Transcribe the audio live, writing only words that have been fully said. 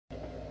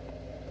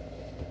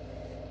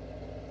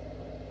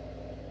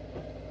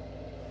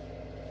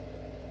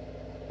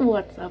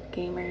What's up,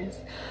 gamers?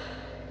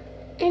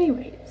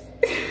 Anyways,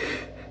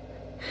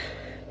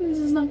 this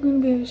is not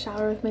going to be a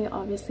shower with me,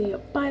 obviously,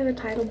 by the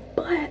title,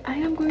 but I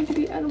am going to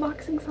be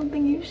unboxing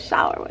something you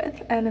shower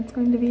with, and it's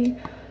going to be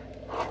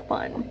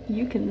fun.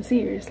 You can see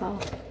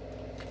yourself.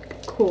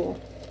 Cool.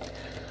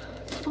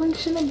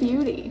 Functional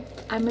beauty.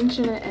 I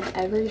mention it in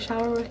every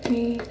shower with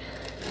me,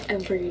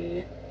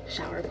 every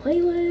shower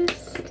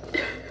playlist,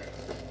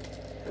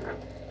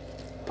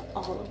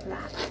 all of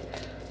that.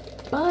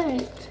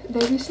 But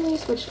they recently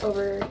switched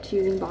over to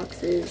using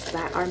boxes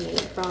that are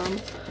made from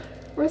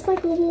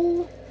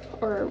recyclable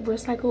or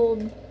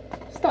recycled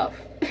stuff.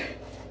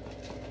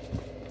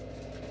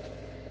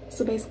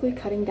 So basically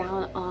cutting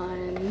down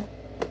on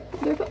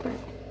their footprint.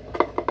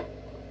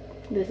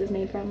 This is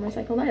made from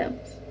recycled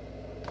items.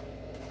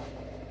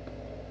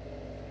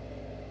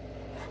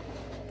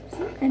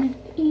 And it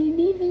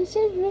even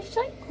says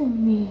recycle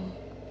me.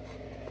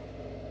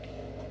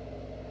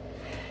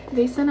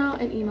 They sent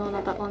out an email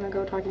not that long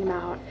ago talking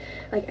about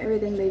like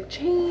everything they've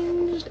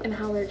changed and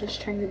how they're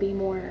just trying to be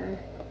more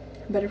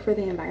better for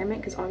the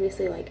environment, because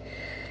obviously like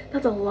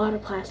that's a lot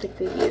of plastic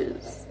they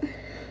use.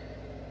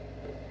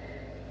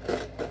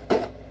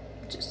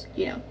 Just,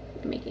 you know,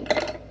 making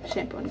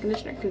shampoo and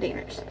conditioner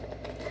containers.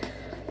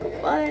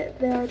 But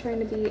they are trying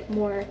to be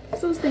more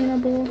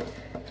sustainable,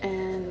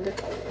 and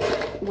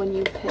when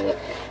you pick,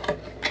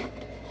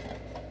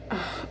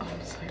 oh,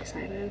 I'm so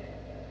excited.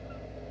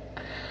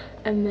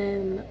 And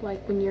then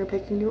like when you're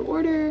picking your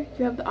order,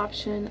 you have the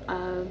option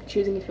of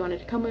choosing if you wanted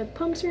to come with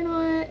pumps or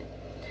not.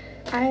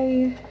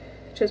 I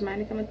chose mine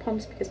to come with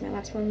pumps because my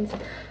last ones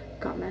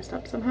got messed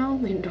up somehow.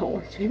 They don't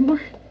work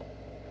anymore.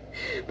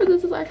 But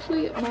this is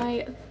actually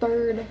my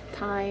third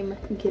time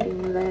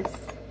getting this.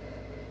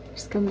 It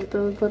just comes with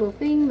a little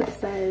thing that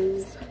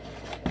says,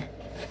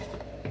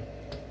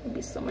 it'd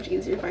be so much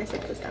easier if I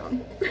set this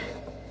down.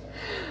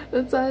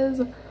 That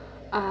says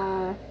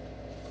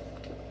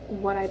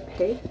what I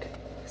picked.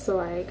 So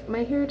like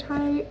my hair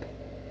type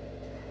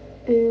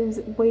is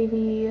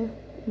wavy,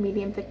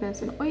 medium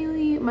thickness, and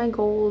oily. My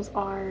goals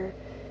are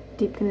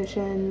deep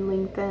condition,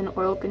 lengthen,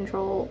 oil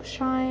control,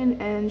 shine,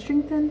 and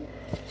strengthen.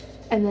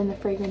 And then the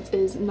fragrance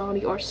is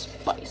naughty or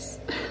spice.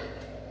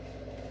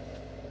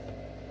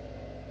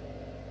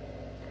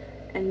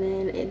 And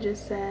then it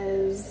just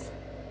says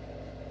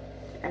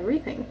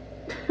everything.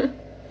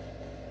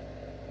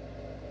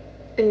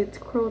 It's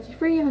cruelty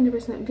free,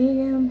 100%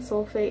 vegan,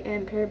 sulfate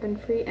and paraben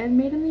free, and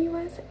made in the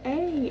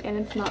USA. And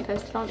it's not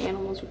tested on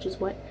animals, which is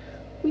what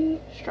we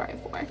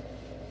strive for.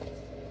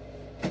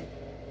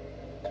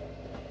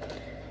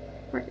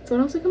 Right, so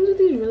it also comes with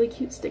these really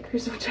cute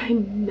stickers, which I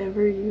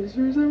never use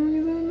for some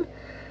reason.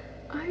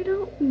 I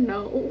don't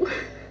know.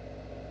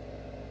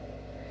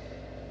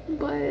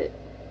 But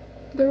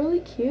they're really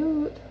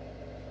cute.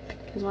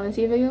 Because want to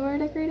see a video where I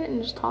decorate it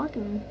and just talk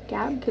and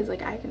gab? Because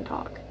like I can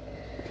talk.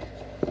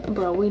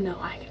 Bro, we know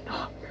I can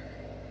talk.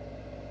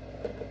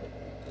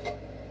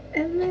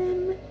 And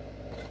then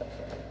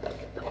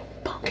the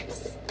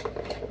pumps.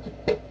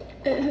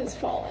 It has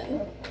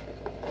fallen.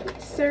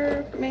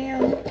 Sir,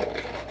 ma'am.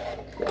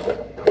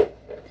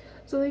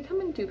 So they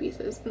come in two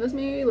pieces, and this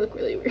made me look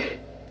really weird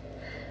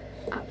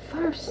at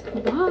first,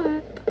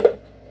 but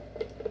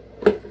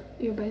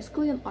you're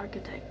basically an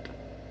architect.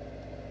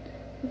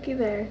 Looky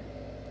there.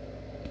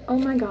 Oh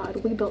my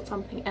god, we built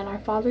something, and our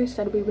father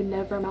said we would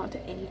never amount to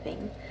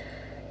anything.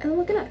 And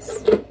look at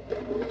us.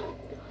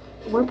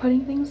 We're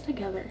putting things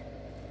together.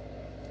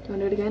 Do you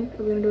want to do it again?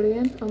 Are we gonna do it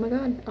again? Oh my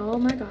god. Oh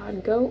my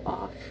god. Go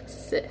off,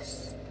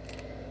 sis.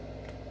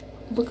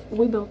 Look,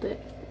 we built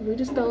it. We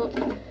just built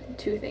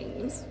two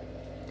things.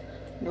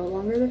 No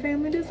longer the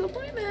family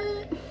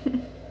disappointment.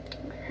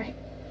 Alright.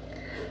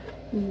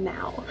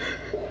 Now.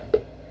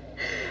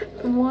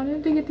 I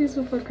wanted to get these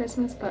before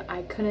Christmas, but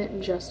I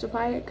couldn't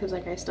justify it because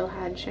like I still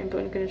had shampoo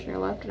and conditioner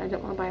left and I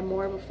didn't want to buy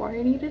more before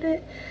I needed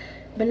it.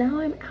 But now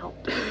I'm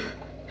out.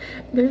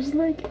 There's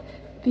like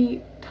the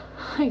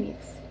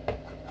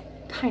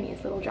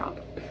tiniest little drop.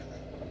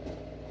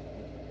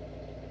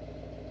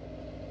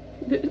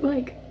 There's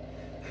like,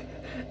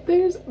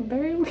 there's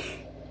barely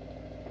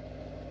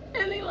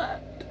any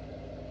left.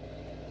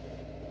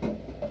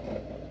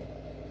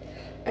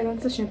 And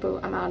that's the shampoo.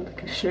 I'm out of the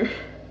conditioner.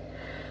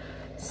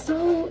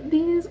 So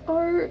these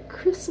are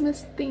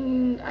Christmas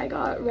themed. I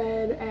got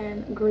red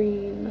and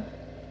green.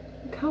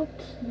 Look how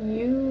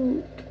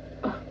cute.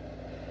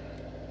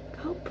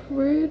 How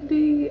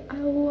pretty. I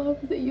love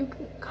that you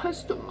can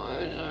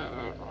customize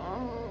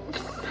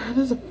it. That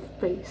is a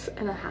face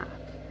and a half.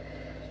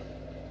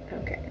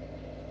 Okay.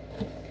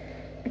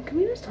 And can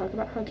we just talk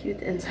about how cute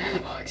the inside of the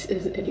box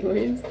is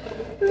anyways?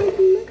 Like,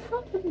 look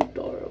how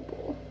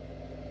adorable.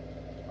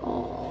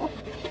 Aww.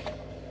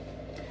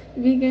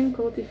 Vegan,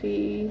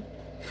 cruelty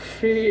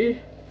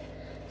free,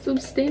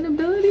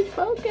 sustainability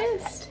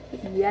focused.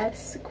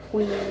 Yes,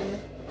 queen.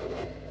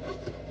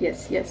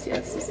 Yes, yes,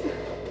 yes.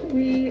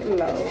 We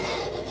love.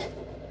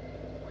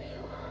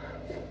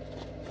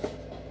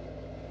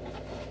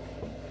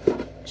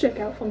 Check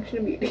out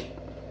Function Beauty.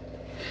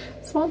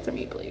 Sponsor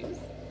me, please.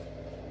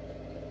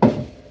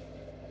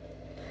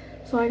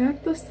 So I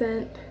got the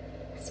scent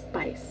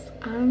Spice.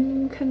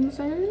 I'm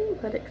concerned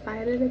but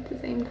excited at the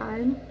same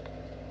time.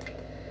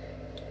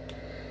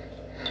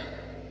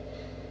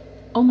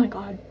 Oh my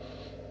god.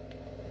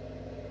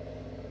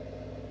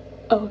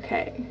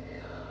 Okay.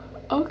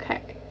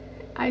 Okay.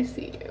 I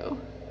see you.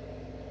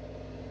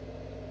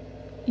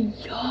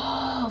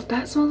 Yo,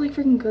 that smells like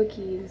freaking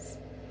cookies.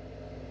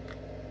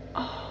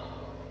 Oh,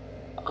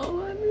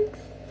 I'm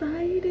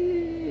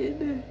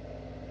excited.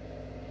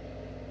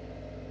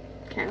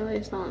 Can't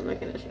really smell it in the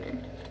conditioner.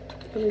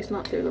 At least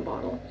not through the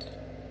bottle.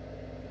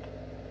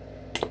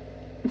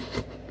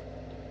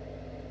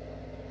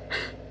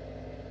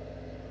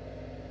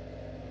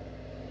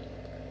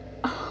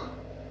 Oh,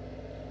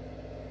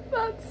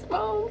 that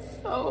smells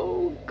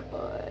so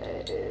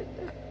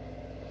good.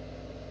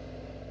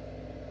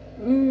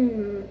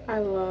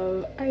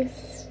 I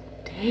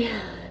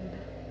stand.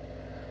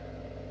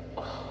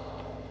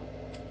 Oh,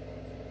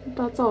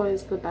 that's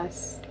always the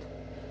best.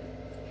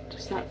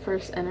 Just that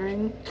first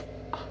entering.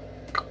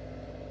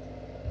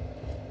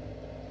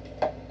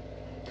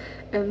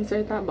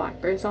 Insert that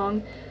Blackberry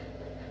song.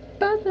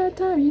 About that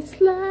time you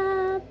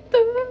slide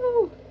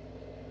through.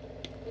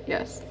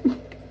 Yes.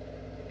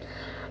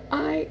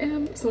 I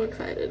am so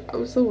excited. I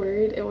was so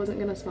worried it wasn't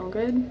gonna smell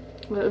good,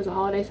 but it was a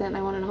holiday scent and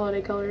I wanted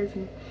holiday colors,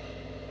 and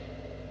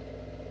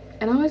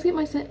I always get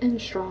my scent in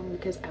strong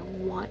because I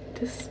want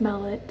to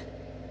smell it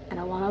and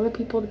I want other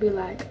people to be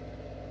like,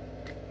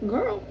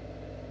 girl.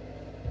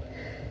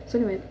 So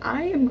anyways,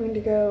 I am going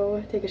to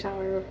go take a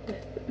shower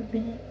with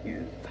these.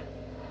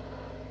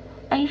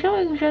 I'm so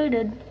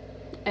excited.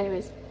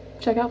 Anyways,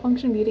 check out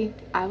Function Beauty.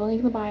 I have a link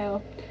in the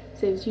bio.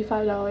 Saves you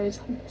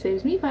 $5.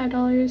 Saves me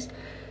 $5.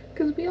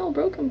 Because we all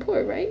broke and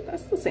poor, right?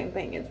 That's the same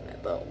thing, isn't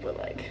it, though? But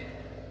like,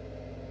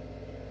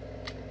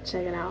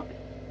 check it out.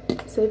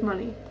 Save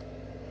money.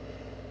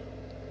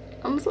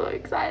 I'm so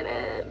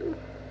excited.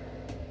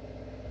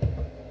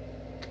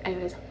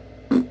 Anyways,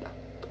 I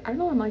don't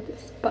know why I'm like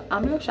this, but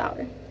I'm gonna go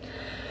shower.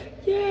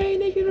 Yay,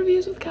 naked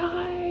reviews with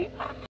Kai.